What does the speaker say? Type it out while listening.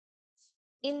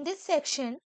In this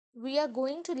section, we are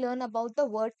going to learn about the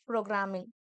word programming.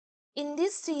 In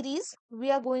this series,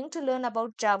 we are going to learn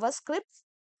about JavaScript.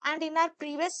 And in our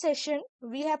previous session,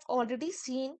 we have already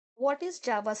seen what is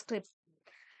JavaScript.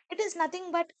 It is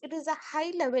nothing but it is a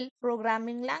high level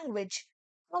programming language.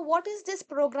 Now, what is this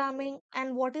programming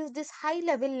and what is this high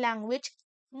level language?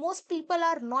 Most people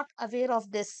are not aware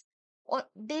of this. Or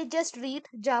they just read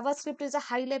JavaScript is a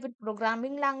high level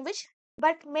programming language,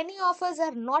 but many of us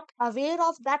are not aware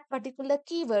of that particular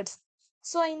keywords.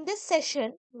 So in this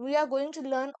session, we are going to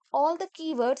learn all the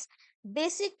keywords,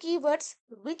 basic keywords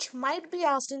which might be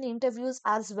asked in interviews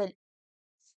as well.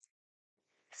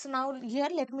 So now here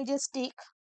let me just take,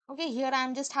 okay, here I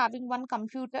am just having one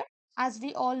computer. As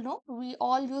we all know, we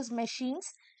all use machines.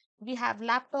 We have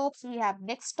laptops, we have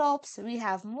desktops, we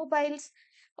have mobiles.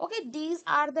 Okay, these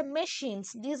are the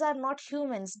machines. These are not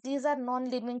humans. These are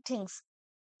non-living things.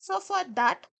 So for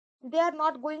that, they are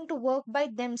not going to work by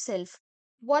themselves.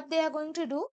 What they are going to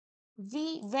do,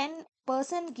 when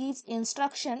person gives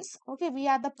instructions, okay, we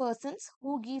are the persons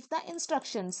who give the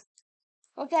instructions.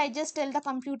 Okay, I just tell the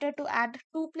computer to add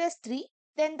 2 plus 3,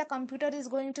 then the computer is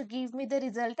going to give me the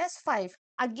result as 5.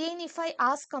 Again, if I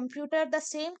ask computer the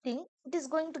same thing, it is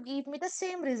going to give me the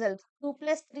same result. 2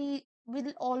 plus 3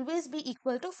 will always be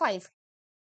equal to 5.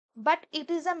 But it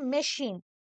is a machine.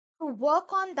 To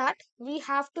work on that, we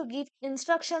have to give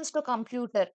instructions to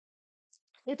computer.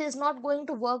 It is not going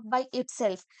to work by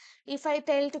itself. If I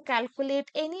tell to calculate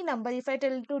any number, if I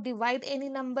tell to divide any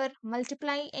number,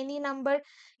 multiply any number,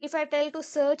 if I tell to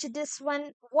search this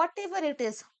one, whatever it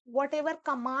is, whatever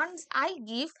commands I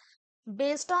give,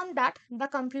 based on that the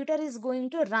computer is going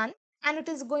to run and it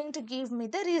is going to give me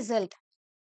the result.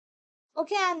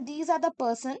 Okay, and these are the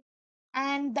person,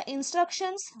 and the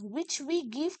instructions which we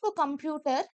give to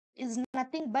computer is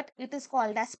nothing but it is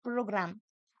called as program.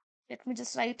 Let me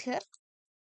just write here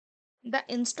the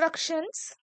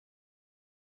instructions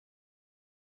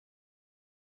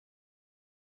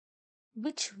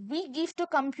which we give to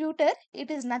computer,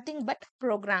 it is nothing but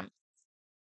program.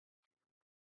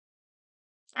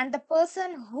 And the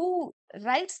person who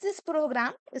writes this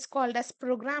program is called as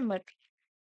programmer.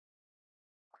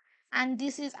 And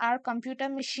this is our computer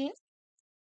machine.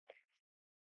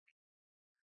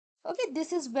 Okay,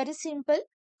 this is very simple.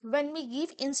 When we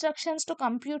give instructions to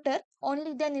computer,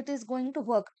 only then it is going to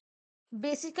work.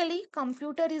 Basically,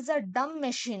 computer is a dumb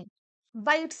machine.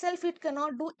 By itself, it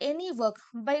cannot do any work.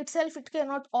 By itself, it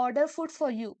cannot order food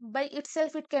for you. By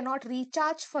itself, it cannot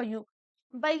recharge for you.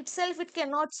 By itself, it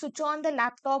cannot switch on the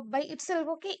laptop. By itself,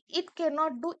 okay, it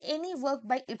cannot do any work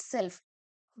by itself.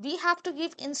 We have to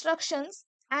give instructions,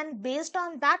 and based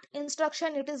on that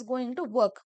instruction, it is going to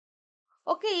work.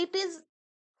 Okay, it is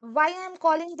why I am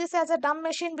calling this as a dumb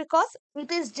machine, because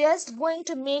it is just going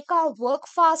to make our work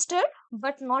faster,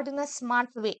 but not in a smart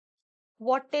way.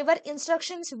 Whatever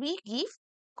instructions we give,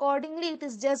 accordingly it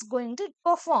is just going to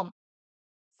perform.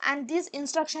 And this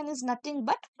instruction is nothing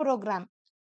but program.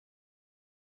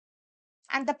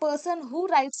 And the person who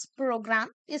writes program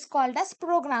is called as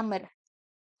programmer.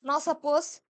 Now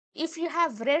suppose if you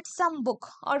have read some book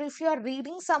or if you are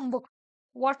reading some book,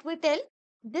 what we tell,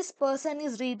 this person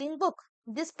is reading book,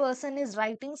 this person is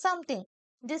writing something,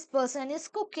 this person is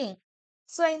cooking.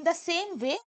 So in the same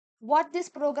way, what this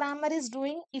programmer is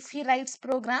doing, if he writes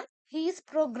program, he is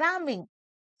programming.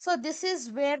 So this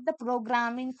is where the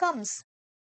programming comes.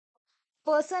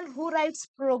 Person who writes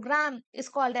program is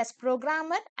called as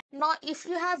programmer. Now if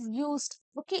you have used,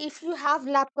 okay, if you have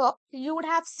laptop, you would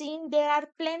have seen there are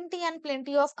plenty and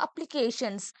plenty of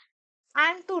applications,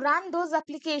 and to run those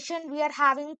applications we are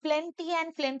having plenty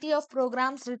and plenty of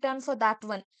programs written for that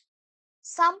one.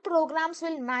 Some programs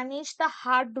will manage the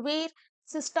hardware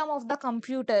system of the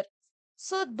computer,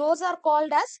 so those are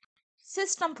called as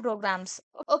system programs.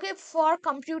 Okay, for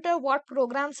computer, what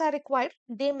programs are required?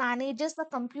 They manages the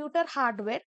computer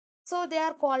hardware, so they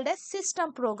are called as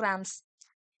system programs.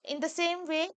 In the same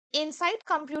way, inside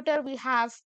computer we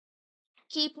have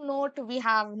keep note, we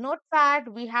have notepad,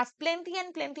 we have plenty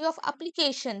and plenty of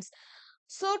applications.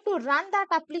 So to run that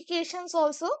applications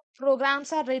also,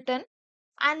 programs are written,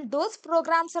 and those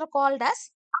programs are called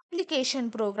as application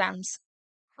programs.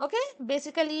 Okay,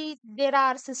 basically there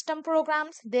are system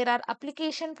programs, there are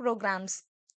application programs.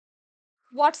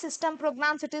 What system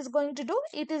programs it is going to do?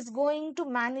 It is going to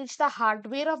manage the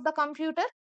hardware of the computer.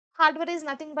 Hardware is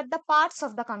nothing but the parts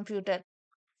of the computer.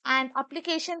 And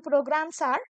application programs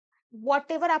are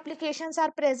whatever applications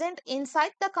are present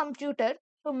inside the computer.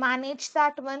 To manage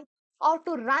that one or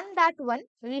to run that one,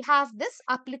 we have this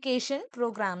application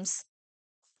programs.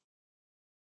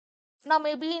 Now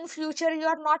maybe in future you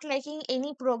are not liking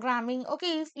any programming.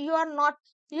 Okay, if you are not,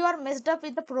 you are messed up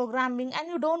with the programming and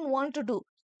you don't want to do,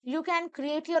 you can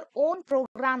create your own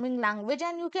programming language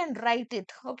and you can write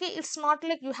it. Okay, it's not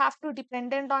like you have to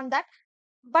dependent on that,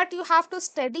 but you have to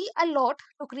study a lot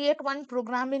to create one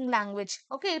programming language.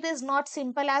 Okay, it is not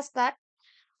simple as that.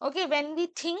 Okay, when we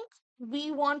think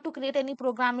we want to create any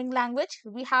programming language,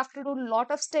 we have to do a lot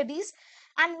of studies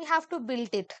and we have to build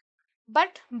it.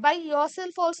 But by yourself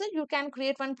also, you can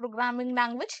create one programming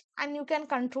language and you can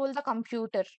control the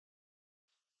computer.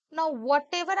 Now,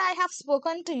 whatever I have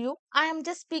spoken to you, I am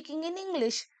just speaking in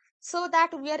English so that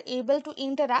we are able to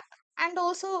interact and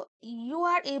also you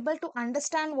are able to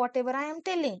understand whatever I am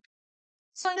telling.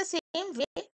 So in the same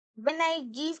way, when I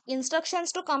give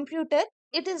instructions to computer,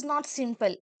 it is not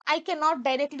simple. I cannot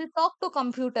directly talk to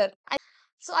computer.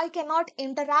 So I cannot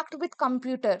interact with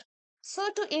computer. So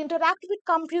to interact with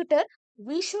computer,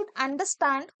 we should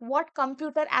understand what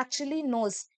computer actually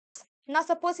knows. Now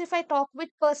suppose if I talk with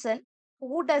person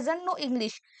who doesn't know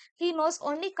English, he knows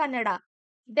only Kannada.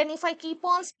 Then if I keep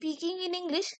on speaking in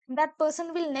English, that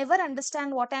person will never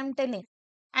understand what I am telling.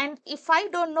 And if I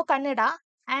don't know Kannada,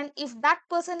 and if that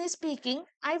person is speaking,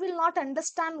 I will not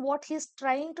understand what he is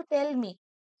trying to tell me.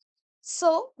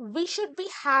 So we should be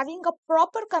having a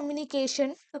proper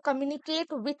communication to communicate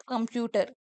with computer.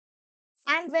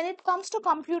 And when it comes to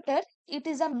computer, it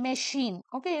is a machine.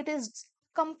 Okay, it is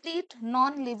complete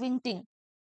non-living thing.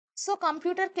 So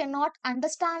computer cannot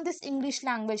understand this English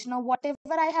language. Now whatever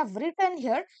I have written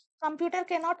here, computer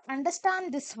cannot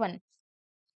understand this one.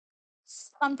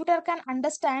 Computer can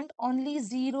understand only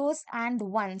zeros and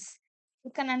ones.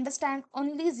 It can understand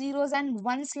only zeros and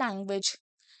ones language.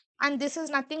 And this is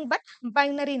nothing but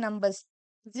binary numbers.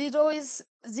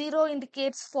 Zero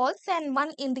indicates false and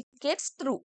one indicates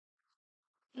true.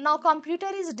 Now computer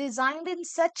is designed in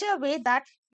such a way that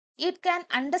it can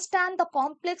understand the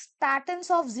complex patterns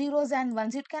of zeros and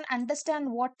ones. It can understand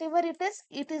whatever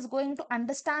it is going to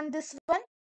understand this one,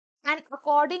 and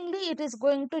accordingly it is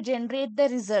going to generate the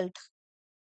result.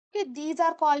 Okay, these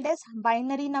are called as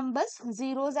binary numbers.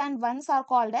 Zeros and ones are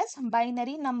called as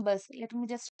binary numbers. Let me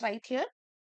just write here,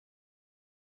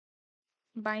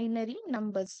 binary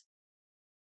numbers.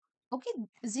 Okay,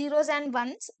 zeros and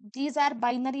ones, these are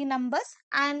binary numbers,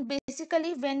 and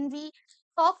basically when we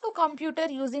talk to computer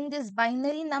using these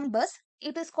binary numbers,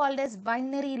 it is called as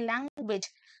binary language.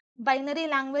 Binary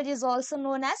language is also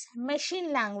known as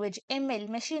machine language, ML,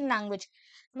 machine language.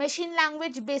 Machine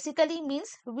language basically means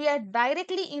we are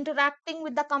directly interacting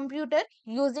with the computer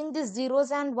using these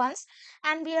zeros and ones,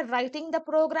 and we are writing the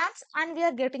programs and we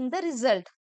are getting the result.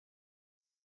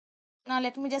 Now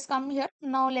let me just come here.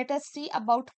 Now let us see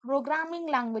about programming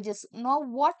languages. Now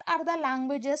what are the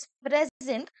languages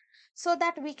present so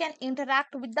that we can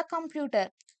interact with the computer?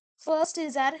 First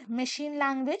is our machine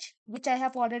language, which I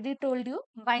have already told you,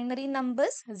 binary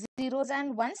numbers, zeros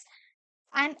and ones.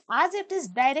 And as it is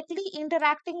directly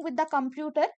interacting with the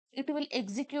computer, it will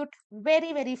execute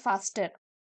very faster.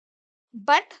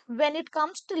 But when it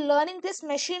comes to learning this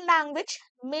machine language,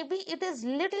 maybe it is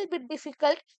little bit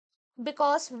difficult,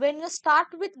 because when you start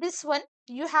with this one,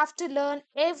 you have to learn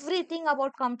everything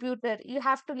about computer. You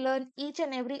have to learn each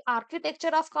and every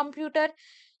architecture of computer,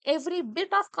 every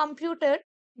bit of computer,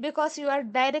 because you are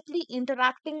directly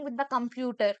interacting with the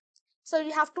computer. So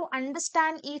you have to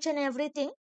understand each and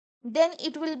everything. Then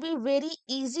it will be very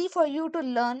easy for you to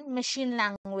learn machine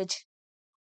language.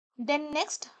 Then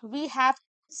next we have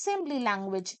assembly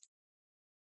language.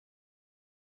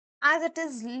 As it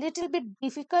is little bit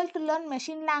difficult to learn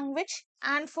machine language,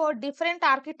 and for different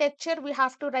architecture we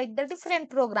have to write the different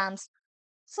programs.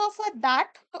 So for that,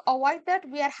 to avoid that,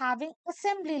 we are having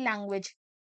assembly language.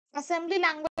 Assembly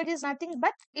language is nothing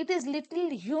but it is little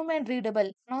human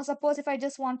readable. Now suppose if I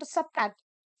just want to subtract,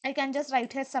 I can just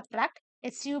write here subtract,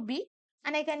 sub,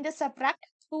 and I can just subtract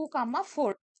 2 comma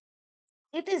 4.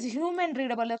 It is human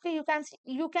readable. Okay,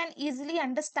 you can easily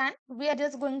understand. We are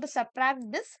just going to subtract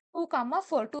this 2 comma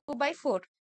 4, 2 by 4.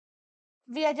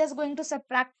 We are just going to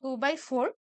subtract 2 by 4,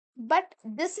 but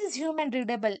this is human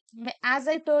readable. As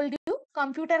I told you,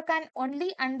 computer can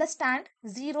only understand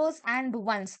zeros and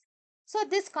ones, so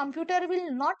this computer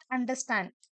will not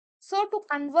understand. So to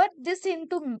convert this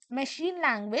into machine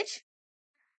language,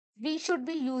 we should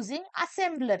be using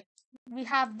assembler. We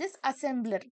have this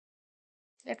assembler.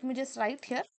 Let me just write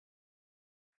here.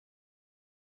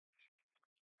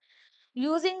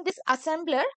 Using this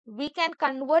assembler, we can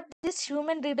convert this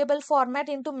human readable format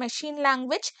into machine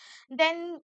language.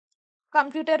 Then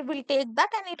computer will take that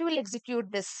and it will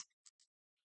execute this.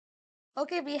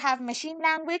 Okay, we have machine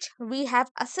language, we have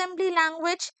assembly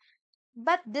language.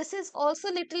 but this is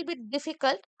also little bit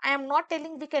difficult. I am not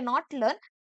telling we cannot learn.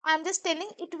 I am just telling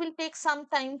it will take some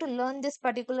time to learn this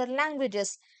particular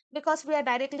languages, because we are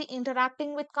directly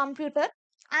interacting with computer.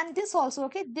 And this also,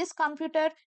 okay, this computer,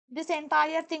 this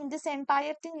entire thing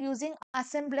using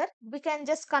assembler, we can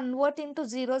just convert into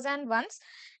zeros and ones,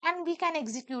 and we can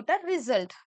execute a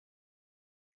result.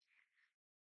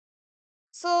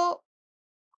 So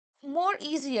more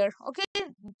easier, okay,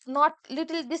 not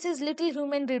little, this is little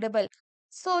human readable.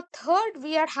 So third,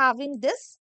 we are having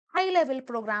this high level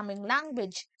programming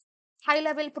language. High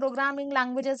level programming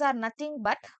languages are nothing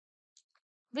but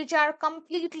which are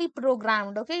completely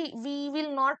programmed. Okay, we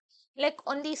will not, like,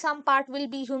 only some part will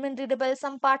be human readable,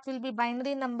 some part will be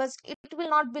binary numbers. It will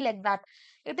not be like that.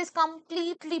 It is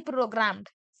completely programmed.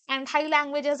 And high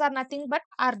languages are nothing but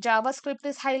our JavaScript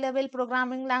is high level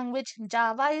programming language,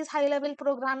 Java is high level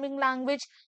programming language.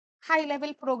 High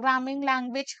level programming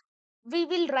language, we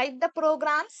will write the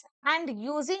programs, and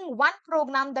using one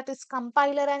program, that is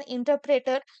compiler and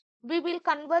interpreter, we will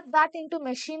convert that into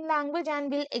machine language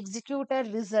and will execute a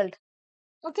result.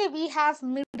 Okay, we have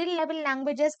middle level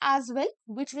languages as well,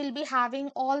 which will be having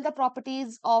all the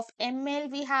properties of ML.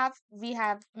 We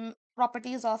have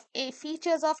properties of a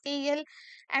features of AL,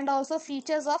 and also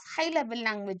features of high level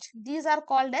language. These are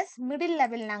called as middle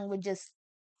level languages.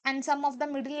 And some of the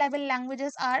middle level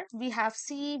languages are, we have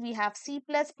C, we have C++.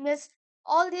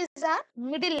 All these are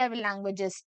middle level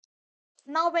languages.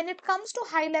 Now, when it comes to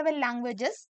high level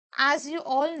languages, as you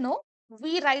all know,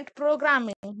 we write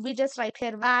programming. We just write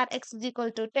here var x is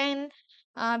equal to 10.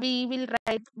 We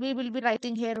will be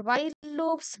writing here while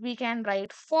loops. We can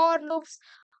write for loops,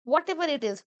 whatever it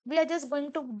is. We are just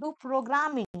going to do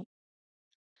programming.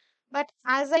 But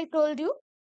as I told you,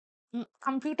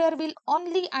 computer will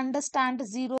only understand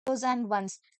zeros and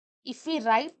ones. If we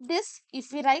write this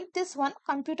one,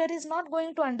 computer is not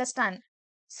going to understand.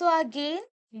 So again,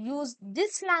 use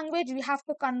this language, we have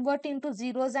to convert into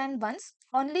zeros and ones.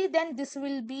 Only then this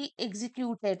will be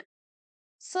executed.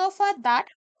 So for that,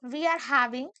 we are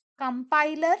having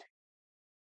compiler,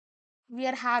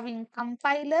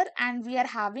 and we are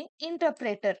having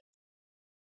interpreter.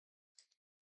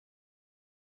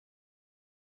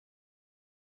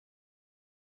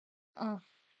 Uh,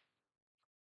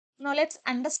 Now let's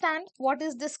understand what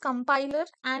is this compiler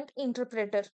and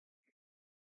interpreter.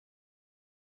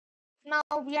 Now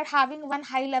we are having one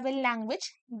high level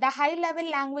language. The high level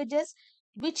languages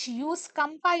which use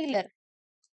compiler.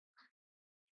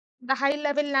 The high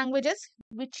level languages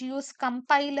which use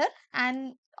compiler,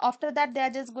 and after that they are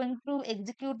just going to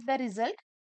execute the result,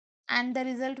 and the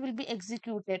result will be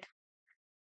executed.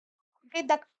 Okay,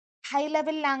 the high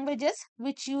level languages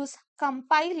which use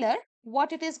compiler,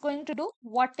 what it is going to do,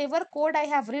 whatever code I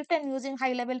have written using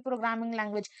high level programming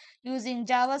language, using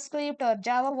JavaScript or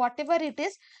Java, whatever it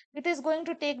is going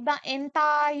to take the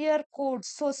entire code,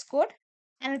 source code,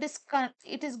 and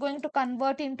it is going to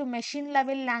convert into machine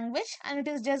level language, and it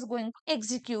is just going to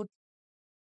execute.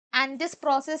 And this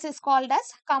process is called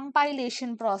as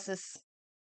compilation process.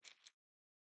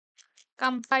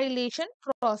 Compilation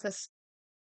process.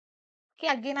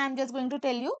 Okay, again, I'm just going to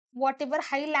tell you whatever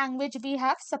high language we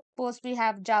have. Suppose we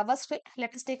have JavaScript.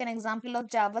 Let us take an example of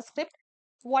JavaScript.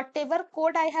 Whatever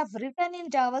code I have written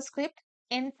in JavaScript,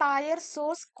 entire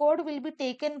source code will be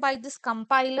taken by this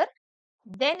compiler.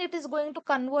 Then it is going to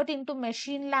convert into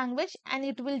machine language, and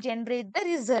it will generate the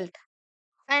result.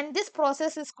 And this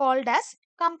process is called as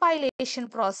compilation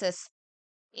process.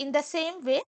 In the same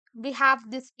way, we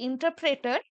have this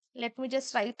interpreter. Let me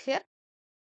just write here.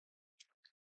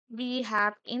 We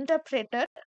have interpreter,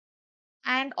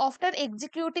 and after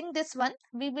executing this one,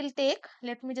 we will take,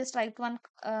 let me just write one,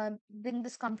 bring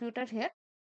this computer here.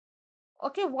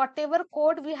 Okay, whatever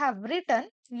code we have written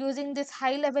using this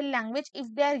high level language,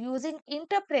 if they are using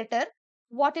interpreter,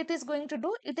 what it is going to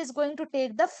do, it is going to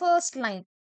take the first line.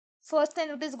 First line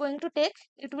it is going to take,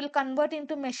 it will convert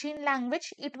into machine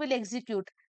language, it will execute.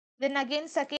 Then again,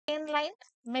 second line,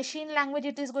 machine language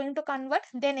it is going to convert,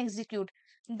 then execute.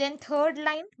 Then third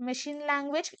line, machine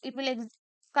language, it will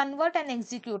convert and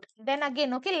execute. Then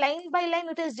again, okay, line by line,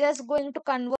 it is just going to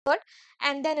convert,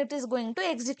 and then it is going to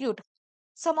execute.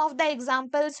 Some of the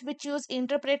examples which use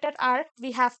interpreter are,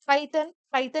 we have Python.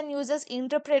 Python uses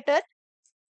interpreter.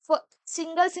 For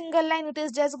single line, it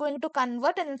is just going to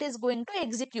convert, and it is going to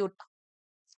execute.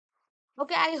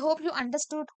 Okay, I hope you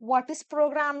understood what is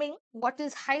programming, what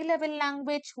is high level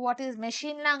language, what is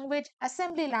machine language,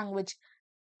 assembly language.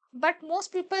 But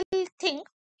most people think,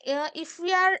 if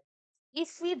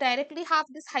we directly have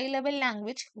this high level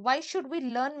language, why should we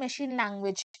learn machine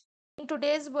language? In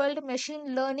today's world,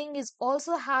 machine learning is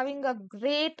also having a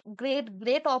great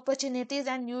opportunities,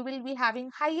 and you will be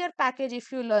having higher package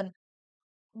if you learn.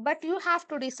 But you have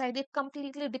to decide. It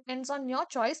completely depends on your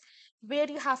choice where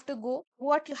you have to go,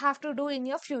 what you have to do in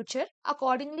your future.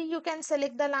 Accordingly, you can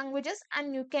select the languages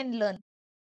and you can learn.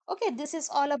 Okay, this is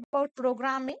all about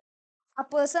programming. A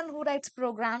person who writes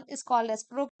program is called as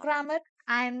programmer,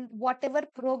 and whatever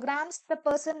programs the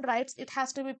person writes, it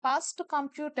has to be passed to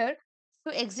computer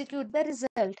to execute the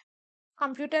result.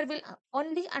 Computer will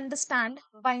only understand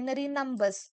binary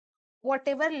numbers.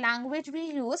 Whatever language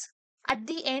we use, at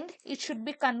the end it should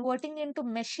be converting into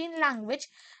machine language,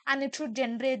 and it should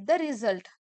generate the result.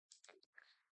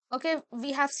 Okay,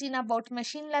 we have seen about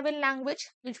machine level language,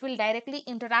 which will directly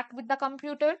interact with the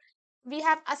computer. We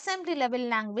have assembly level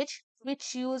language,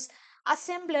 which use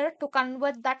assembler to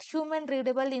convert that human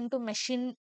readable into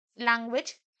machine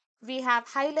language. We have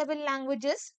high level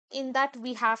languages, in that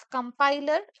we have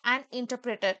compiler and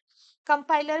interpreter.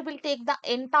 Compiler will take the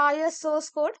entire source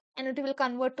code and it will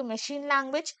convert to machine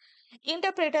language.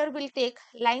 Interpreter will take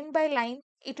line by line,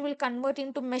 it will convert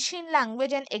into machine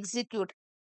language and execute.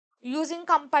 Using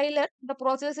compiler, the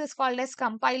process is called as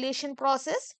compilation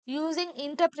process. Using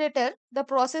interpreter, the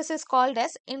process is called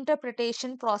as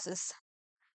interpretation process.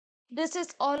 This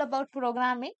is all about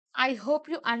programming. I hope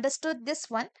you understood this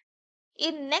one.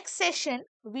 In next session,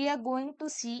 we are going to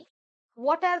see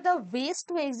what are the ways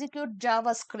to execute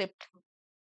JavaScript.